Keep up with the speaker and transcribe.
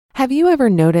Have you ever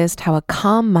noticed how a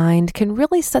calm mind can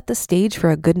really set the stage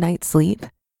for a good night's sleep?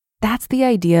 That's the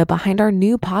idea behind our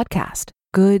new podcast,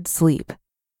 Good Sleep.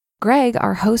 Greg,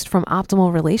 our host from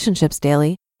Optimal Relationships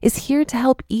Daily, is here to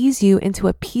help ease you into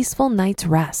a peaceful night's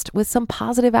rest with some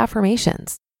positive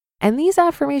affirmations. And these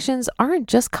affirmations aren't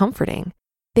just comforting.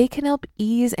 They can help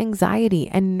ease anxiety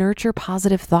and nurture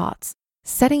positive thoughts,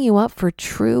 setting you up for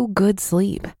true good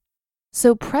sleep.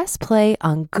 So press play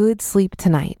on Good Sleep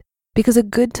tonight, because a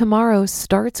good tomorrow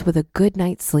starts with a good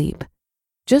night's sleep.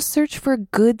 Just search for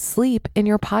Good Sleep in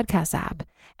your podcast app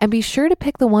and be sure to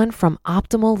pick the one from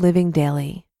Optimal Living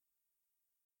Daily.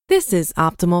 This is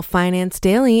Optimal Finance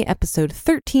Daily, episode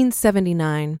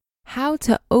 1379, How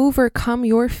to Overcome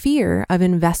Your Fear of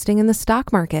Investing in the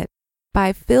Stock Market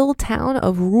by Phil Town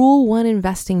of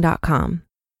Rule1Investing.com.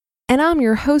 And I'm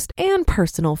your host and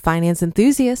personal finance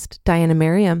enthusiast, Diana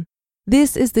Merriam.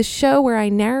 This is the show where I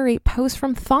narrate posts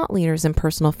from thought leaders in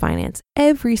personal finance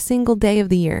every single day of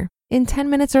the year in 10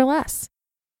 minutes or less.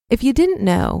 If you didn't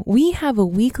know, we have a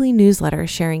weekly newsletter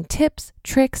sharing tips,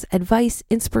 tricks, advice,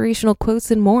 inspirational quotes,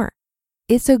 and more.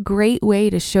 It's a great way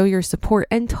to show your support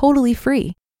and totally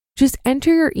free. Just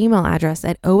enter your email address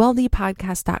at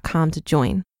oldpodcast.com to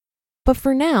join. But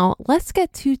for now, let's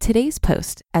get to today's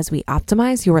post as we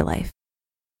optimize your life.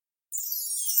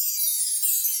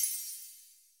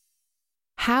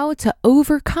 How to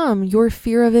Overcome Your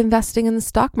Fear of Investing in the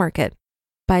Stock Market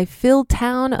by Phil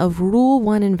Town of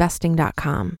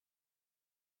Rule1Investing.com.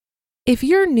 If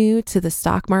you're new to the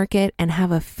stock market and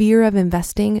have a fear of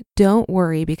investing, don't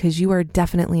worry because you are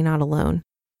definitely not alone.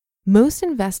 Most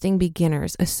investing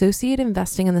beginners associate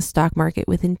investing in the stock market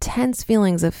with intense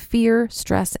feelings of fear,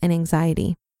 stress, and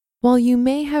anxiety. While you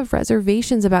may have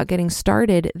reservations about getting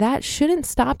started, that shouldn't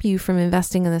stop you from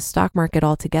investing in the stock market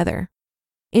altogether.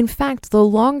 In fact, the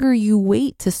longer you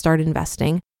wait to start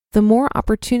investing, the more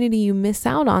opportunity you miss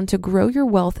out on to grow your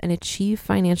wealth and achieve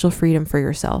financial freedom for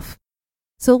yourself.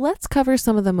 So let's cover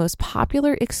some of the most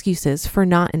popular excuses for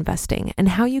not investing and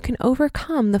how you can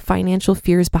overcome the financial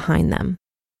fears behind them.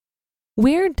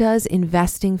 Where does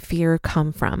investing fear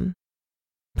come from?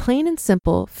 Plain and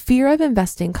simple, fear of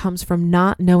investing comes from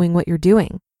not knowing what you're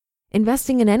doing.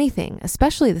 Investing in anything,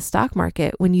 especially the stock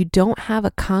market, when you don't have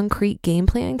a concrete game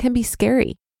plan can be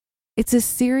scary. It's a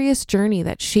serious journey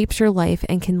that shapes your life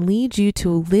and can lead you to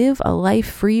live a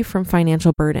life free from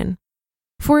financial burden.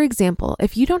 For example,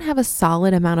 if you don't have a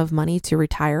solid amount of money to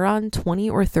retire on 20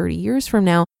 or 30 years from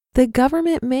now, the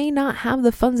government may not have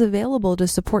the funds available to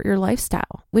support your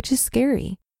lifestyle, which is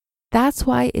scary. That's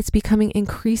why it's becoming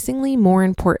increasingly more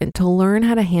important to learn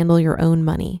how to handle your own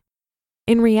money.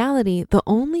 In reality, the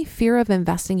only fear of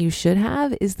investing you should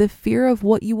have is the fear of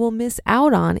what you will miss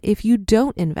out on if you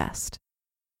don't invest.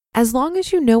 As long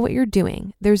as you know what you're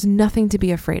doing, there's nothing to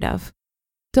be afraid of.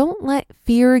 Don't let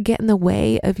fear get in the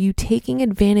way of you taking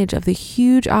advantage of the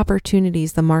huge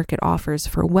opportunities the market offers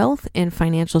for wealth and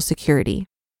financial security.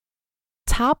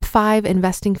 Top 5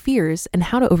 investing fears and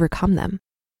how to overcome them.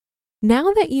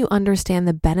 Now that you understand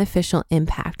the beneficial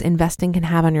impact investing can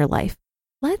have on your life,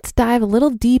 let's dive a little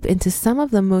deep into some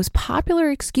of the most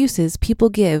popular excuses people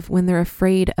give when they're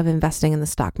afraid of investing in the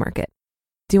stock market.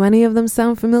 Do any of them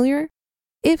sound familiar?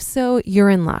 If so, you're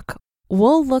in luck.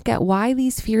 We'll look at why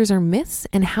these fears are myths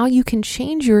and how you can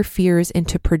change your fears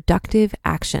into productive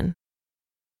action.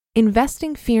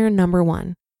 Investing fear number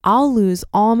 1, I'll lose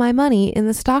all my money in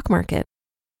the stock market.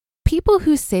 People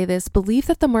who say this believe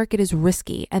that the market is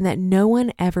risky and that no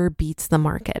one ever beats the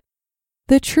market.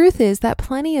 The truth is that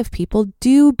plenty of people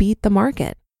do beat the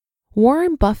market.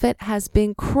 Warren Buffett has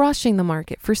been crushing the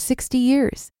market for 60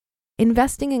 years.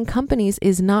 Investing in companies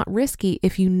is not risky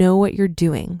if you know what you're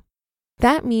doing.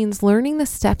 That means learning the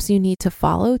steps you need to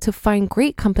follow to find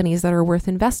great companies that are worth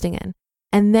investing in,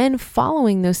 and then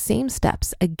following those same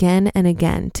steps again and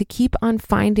again to keep on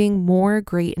finding more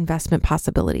great investment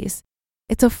possibilities.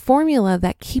 It's a formula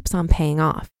that keeps on paying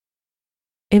off.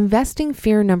 Investing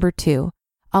fear number 2,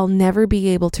 I'll never be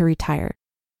able to retire.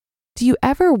 Do you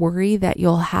ever worry that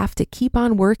you'll have to keep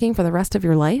on working for the rest of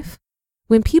your life?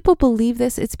 When people believe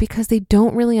this, it's because they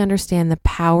don't really understand the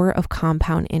power of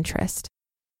compound interest.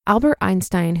 Albert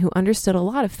Einstein, who understood a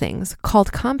lot of things,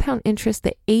 called compound interest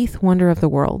the 8th wonder of the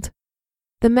world.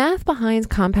 The math behind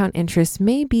compound interest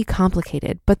may be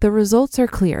complicated, but the results are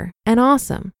clear and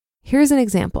awesome. Here's an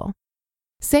example.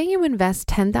 Say you invest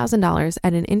 $10,000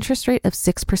 at an interest rate of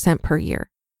 6% per year.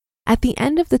 At the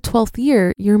end of the 12th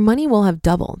year, your money will have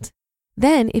doubled.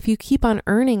 Then, if you keep on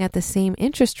earning at the same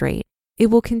interest rate, it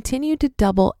will continue to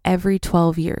double every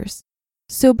 12 years.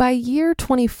 So by year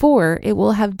 24, it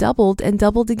will have doubled and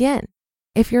doubled again.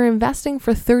 If you're investing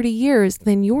for 30 years,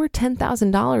 then your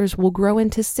 $10,000 will grow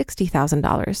into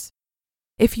 $60,000.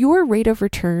 If your rate of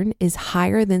return is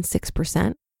higher than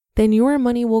 6%, then your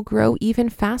money will grow even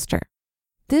faster.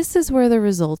 This is where the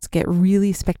results get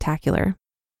really spectacular.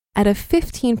 At a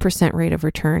 15% rate of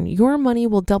return, your money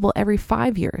will double every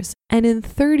 5 years, and in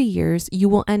 30 years, you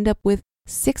will end up with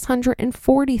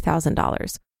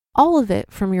 $640,000, all of it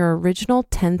from your original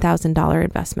 $10,000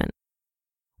 investment.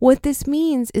 What this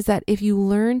means is that if you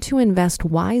learn to invest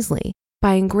wisely,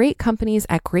 buying great companies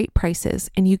at great prices,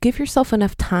 and you give yourself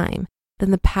enough time, then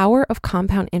the power of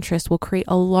compound interest will create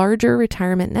a larger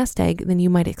retirement nest egg than you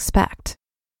might expect.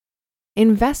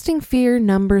 Investing fear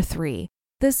number 3.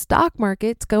 The stock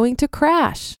market's going to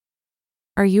crash.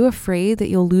 Are you afraid that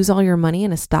you'll lose all your money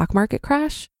in a stock market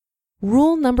crash?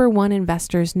 Rule number 1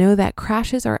 investors know that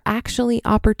crashes are actually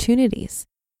opportunities.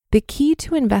 The key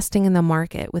to investing in the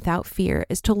market without fear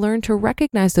is to learn to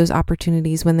recognize those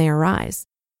opportunities when they arise.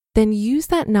 Then use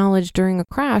that knowledge during a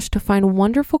crash to find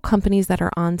wonderful companies that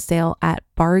are on sale at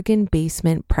bargain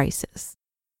basement prices.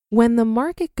 When the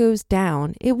market goes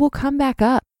down, it will come back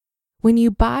up. When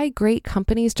you buy great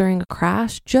companies during a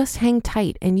crash, just hang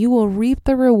tight and you will reap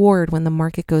the reward when the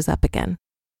market goes up again.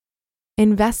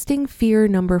 Investing fear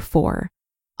number 4.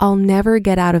 I'll never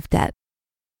get out of debt.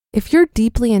 If you're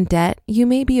deeply in debt, you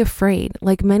may be afraid,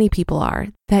 like many people are,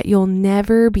 that you'll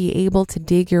never be able to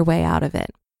dig your way out of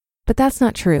it. But that's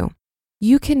not true.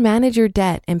 You can manage your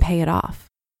debt and pay it off.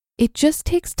 It just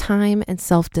takes time and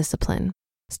self-discipline.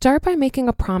 Start by making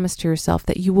a promise to yourself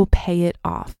that you will pay it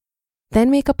off. Then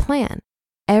make a plan.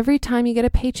 Every time you get a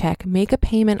paycheck, make a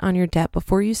payment on your debt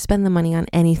before you spend the money on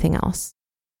anything else.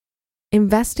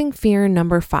 Investing fear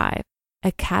number 5.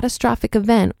 A catastrophic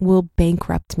event will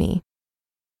bankrupt me.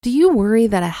 Do you worry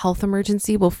that a health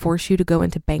emergency will force you to go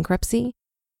into bankruptcy?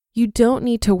 You don't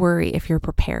need to worry if you're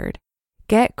prepared.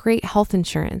 Get great health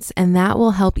insurance, and that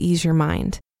will help ease your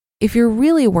mind. If you're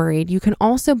really worried, you can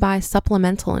also buy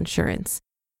supplemental insurance.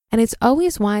 And it's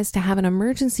always wise to have an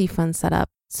emergency fund set up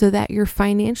so that you're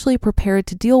financially prepared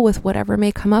to deal with whatever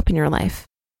may come up in your life.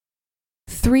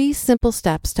 3 simple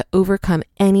steps to overcome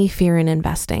any fear in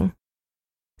investing.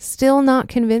 Still not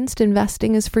convinced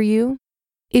investing is for you?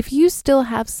 If you still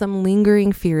have some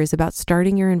lingering fears about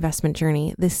starting your investment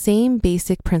journey, the same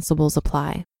basic principles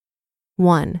apply.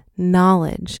 1.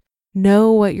 Knowledge.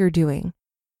 Know what you're doing.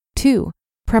 2.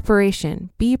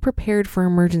 Preparation. Be prepared for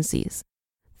emergencies.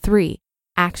 3.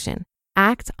 Action.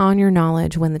 Act on your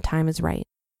knowledge when the time is right.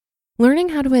 Learning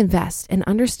how to invest and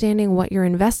understanding what you're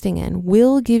investing in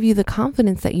will give you the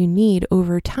confidence that you need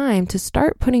over time to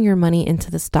start putting your money into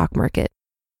the stock market.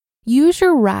 Use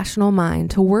your rational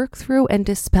mind to work through and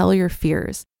dispel your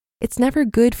fears. It's never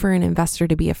good for an investor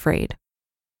to be afraid.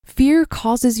 Fear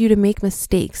causes you to make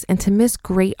mistakes and to miss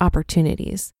great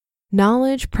opportunities.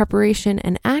 Knowledge, preparation,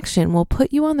 and action will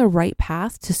put you on the right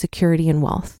path to security and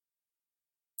wealth.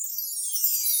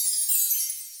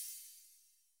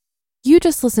 You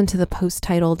just listened to the post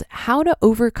titled, How to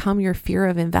Overcome Your Fear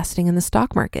of Investing in the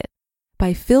Stock Market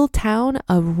by Phil Town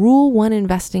of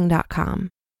Rule1Investing.com.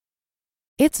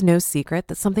 It's no secret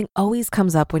that something always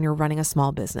comes up when you're running a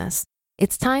small business.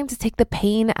 It's time to take the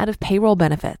pain out of payroll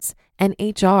benefits and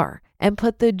HR and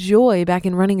put the joy back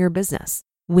in running your business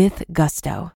with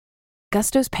Gusto.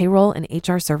 Gusto's payroll and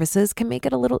HR services can make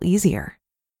it a little easier.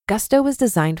 Gusto was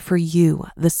designed for you,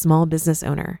 the small business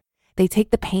owner. They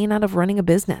take the pain out of running a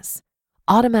business,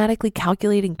 automatically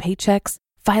calculating paychecks,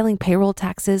 filing payroll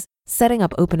taxes, setting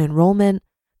up open enrollment.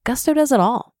 Gusto does it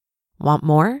all. Want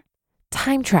more?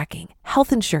 Time tracking,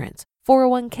 health insurance,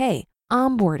 401k,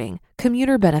 onboarding,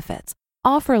 commuter benefits,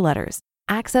 offer letters,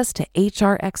 access to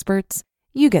HR experts.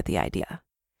 You get the idea.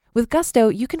 With Gusto,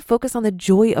 you can focus on the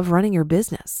joy of running your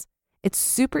business. It's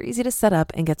super easy to set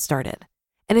up and get started.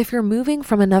 And if you're moving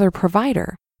from another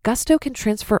provider, Gusto can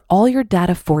transfer all your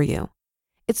data for you.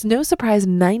 It's no surprise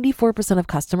 94% of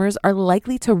customers are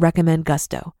likely to recommend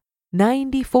Gusto.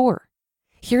 94.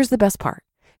 Here's the best part.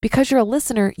 Because you're a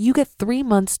listener, you get 3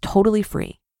 months totally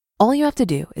free. All you have to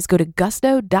do is go to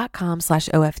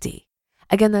gusto.com/OFD.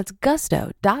 Again, that's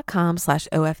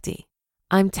gusto.com/OFD.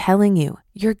 I'm telling you,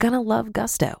 you're gonna love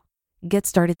Gusto. Get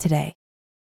started today.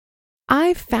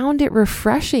 I found it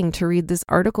refreshing to read this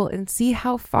article and see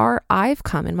how far I've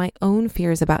come in my own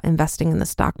fears about investing in the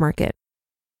stock market.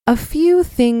 A few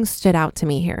things stood out to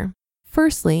me here.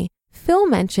 Firstly, Phil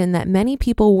mentioned that many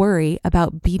people worry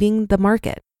about beating the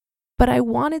market. But I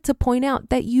wanted to point out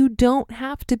that you don't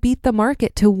have to beat the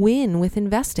market to win with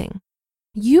investing.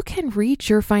 You can reach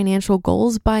your financial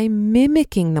goals by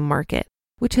mimicking the market,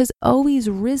 which has always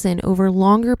risen over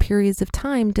longer periods of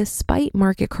time despite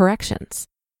market corrections.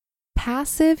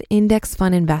 Passive index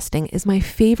fund investing is my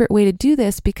favorite way to do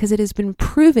this because it has been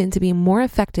proven to be more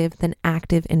effective than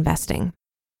active investing.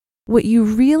 What you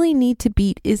really need to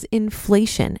beat is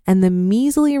inflation and the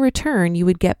measly return you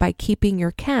would get by keeping your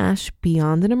cash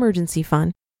beyond an emergency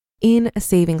fund in a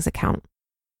savings account.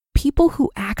 People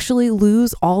who actually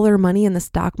lose all their money in the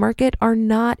stock market are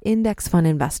not index fund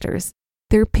investors.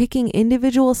 They're picking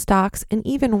individual stocks and,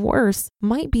 even worse,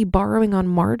 might be borrowing on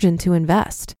margin to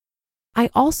invest. I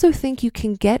also think you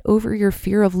can get over your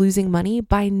fear of losing money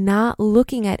by not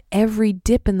looking at every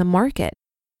dip in the market.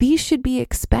 These should be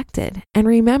expected. And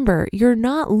remember, you're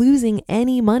not losing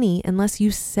any money unless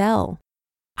you sell.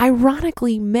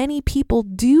 Ironically, many people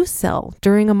do sell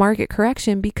during a market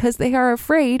correction because they are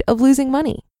afraid of losing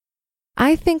money.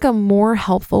 I think a more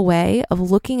helpful way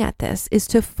of looking at this is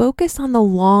to focus on the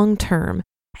long term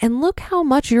and look how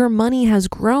much your money has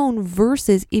grown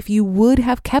versus if you would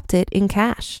have kept it in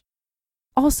cash.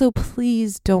 Also,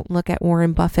 please don't look at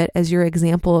Warren Buffett as your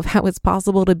example of how it's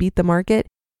possible to beat the market.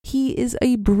 He is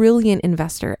a brilliant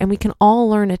investor and we can all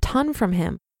learn a ton from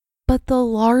him. But the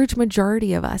large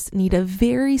majority of us need a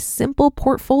very simple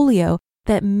portfolio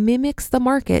that mimics the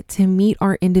market to meet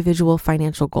our individual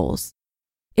financial goals.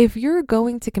 If you're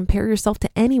going to compare yourself to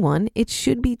anyone, it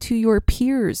should be to your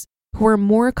peers who are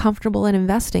more comfortable in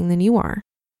investing than you are.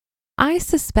 I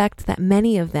suspect that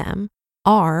many of them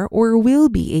are or will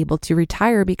be able to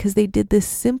retire because they did this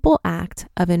simple act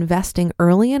of investing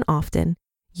early and often,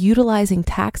 utilizing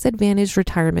tax-advantaged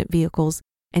retirement vehicles,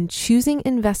 and choosing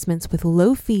investments with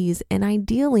low fees and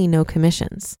ideally no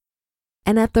commissions.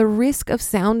 And at the risk of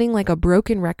sounding like a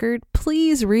broken record,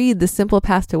 please read The Simple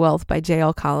Path to Wealth by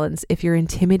J.L. Collins if you're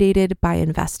intimidated by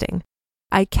investing.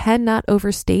 I cannot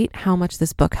overstate how much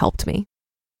this book helped me.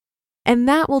 And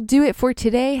that will do it for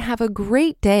today. Have a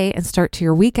great day and start to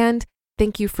your weekend.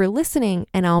 Thank you for listening,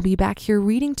 and I'll be back here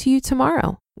reading to you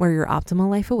tomorrow, where your optimal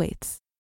life awaits.